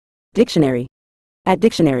Dictionary. At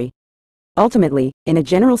dictionary. Ultimately, in a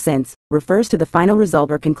general sense, refers to the final result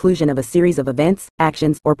or conclusion of a series of events,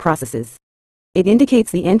 actions, or processes. It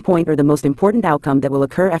indicates the end point or the most important outcome that will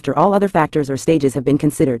occur after all other factors or stages have been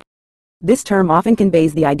considered. This term often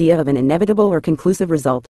conveys the idea of an inevitable or conclusive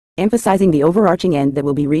result, emphasizing the overarching end that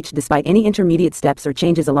will be reached despite any intermediate steps or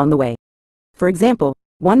changes along the way. For example,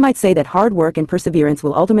 one might say that hard work and perseverance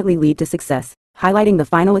will ultimately lead to success, highlighting the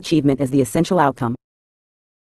final achievement as the essential outcome.